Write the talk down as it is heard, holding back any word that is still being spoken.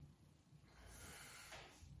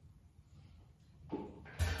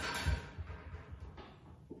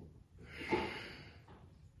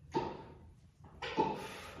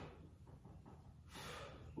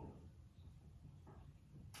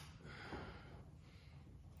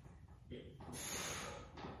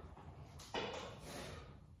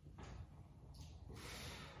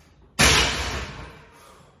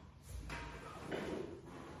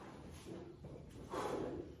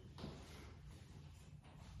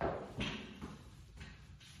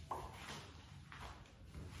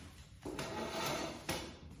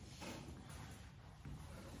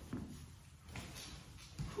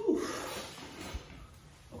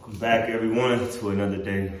Welcome back, everyone, to another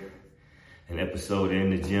day, an episode in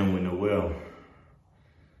the gym with Noel.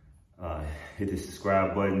 Hit the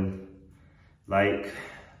subscribe button, like,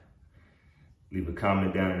 leave a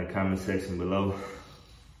comment down in the comment section below.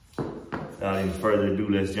 Without any further ado,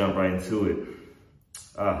 let's jump right into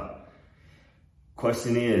it.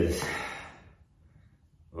 Question is,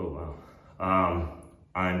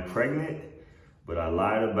 I'm pregnant, but I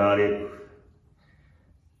lied about it.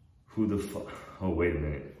 Wait a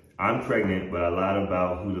minute. I'm pregnant, but I lied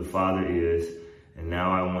about who the father is, and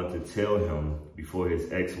now I want to tell him before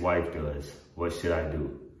his ex-wife does. What should I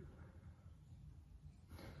do?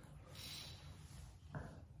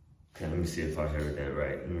 Okay, let me see if I heard that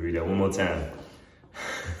right. Let me read that one more time.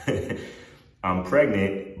 I'm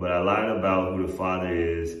pregnant, but I lied about who the father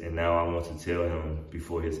is, and now I want to tell him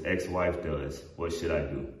before his ex-wife does. What should I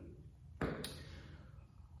do?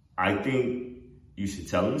 I think you should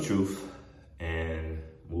tell him the truth, and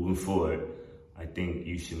moving forward, I think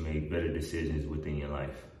you should make better decisions within your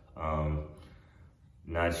life.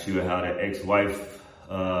 Not sure how the ex-wife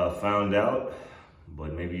found out,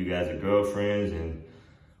 but maybe you guys are girlfriends, and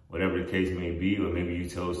whatever the case may be, or maybe you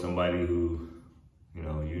told somebody who, you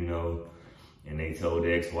know, and they told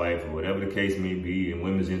the ex-wife, or whatever the case may be, and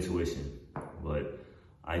women's intuition. But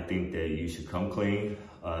I think that you should come clean,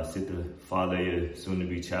 sit the father of your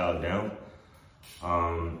soon-to-be child down,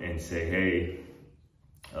 and say, hey,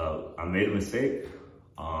 I made a mistake,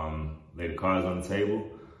 lay the cards on the table,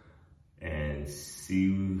 and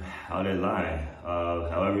see how they lie.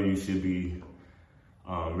 However, you should be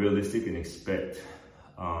realistic and expect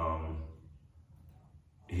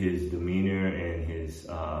his demeanor and his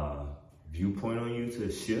viewpoint on you to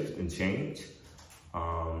shift and change.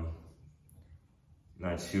 Not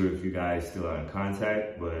sure if you guys still are in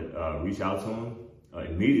contact, but reach out to him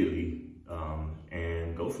immediately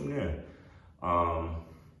and go from there.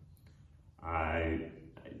 I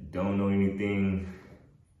don't know anything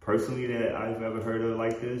personally that I've ever heard of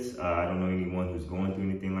like this. I don't know anyone who's going through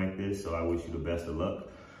anything like this, so I wish you the best of luck.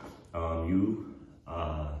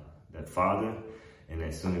 That father, and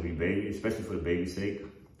that soon-to-be baby, especially for the baby's sake.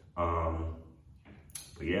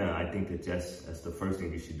 But yeah, I think that that's the first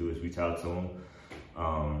thing you should do is reach out to him,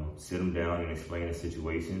 sit him down and explain the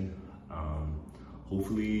situation.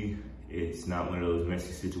 Hopefully it's not one of those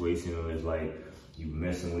messy situations where it's like you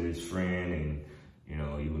messing with his friend, and you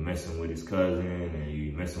were messing with his cousin, and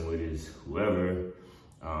you messing with his whoever,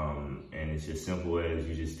 and it's just simple as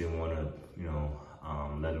you just didn't want to,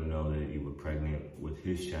 let him know that you were pregnant with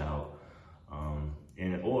his child, or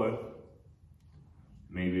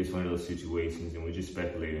maybe it's one of those situations, and we're just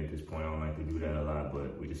speculating at this point. I don't like to do that a lot,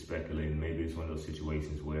 but we're just speculating. Maybe it's one of those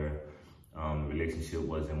situations where the relationship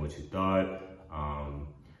wasn't what you thought.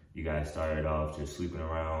 You guys started off just sleeping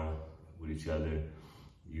around with each other.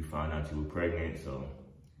 You found out you were pregnant, so,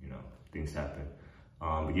 things happen.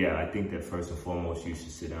 But yeah, I think that first and foremost, you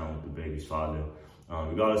should sit down with the baby's father,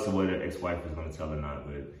 regardless of whether the ex-wife is going to tell or not,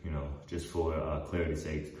 but, just for clarity's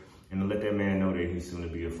sake, and to let that man know that he's soon to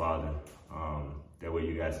be your father. That way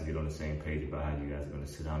you guys can get on the same page about how you guys are going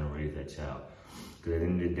to sit down and raise that child. Because at the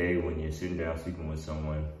end of the day, when you're sitting down sleeping with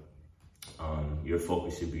someone, your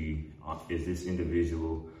focus should be, is this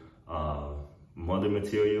individual mother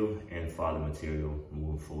material and father material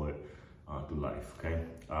moving forward through life, okay?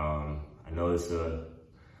 I know it's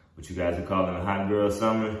what you guys are calling a hot girl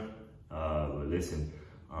summer, but listen,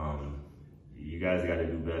 you guys got to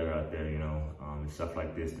do better out there, and stuff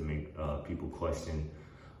like this to make people question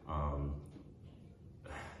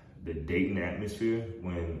the dating atmosphere,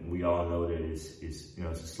 when we all know that it's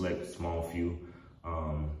a select small few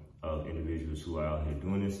of individuals who are out here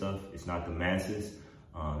doing this stuff. It's not the masses.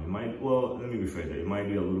 Let me rephrase that. It might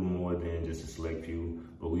be a little more than just a select few,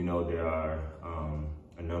 but we know there are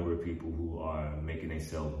a number of people who are making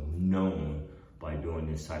themselves known by doing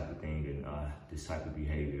this type of thing and this type of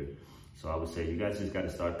behavior. So I would say you guys just got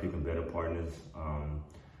to start picking better partners,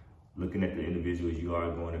 looking at the individuals you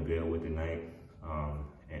are going to bed with at night,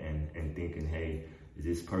 and thinking, hey, is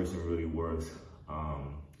this person really worth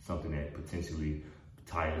something that potentially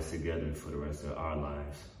tie us together for the rest of our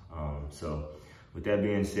lives? So with that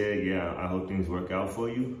being said, yeah, I hope things work out for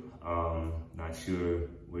you. Not sure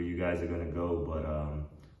where you guys are gonna go, but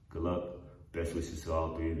good luck. Best wishes to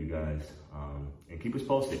all three of you guys. And keep us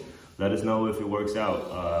posted. Let us know if it works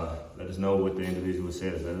out. Let us know what the individual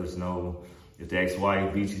says. Let us know if the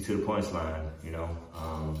ex-wife beats you to the punchline, you know.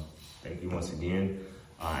 Thank you once again.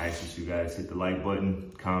 I ask that you guys hit the like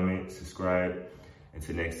button, comment, subscribe.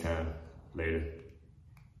 Until next time, later.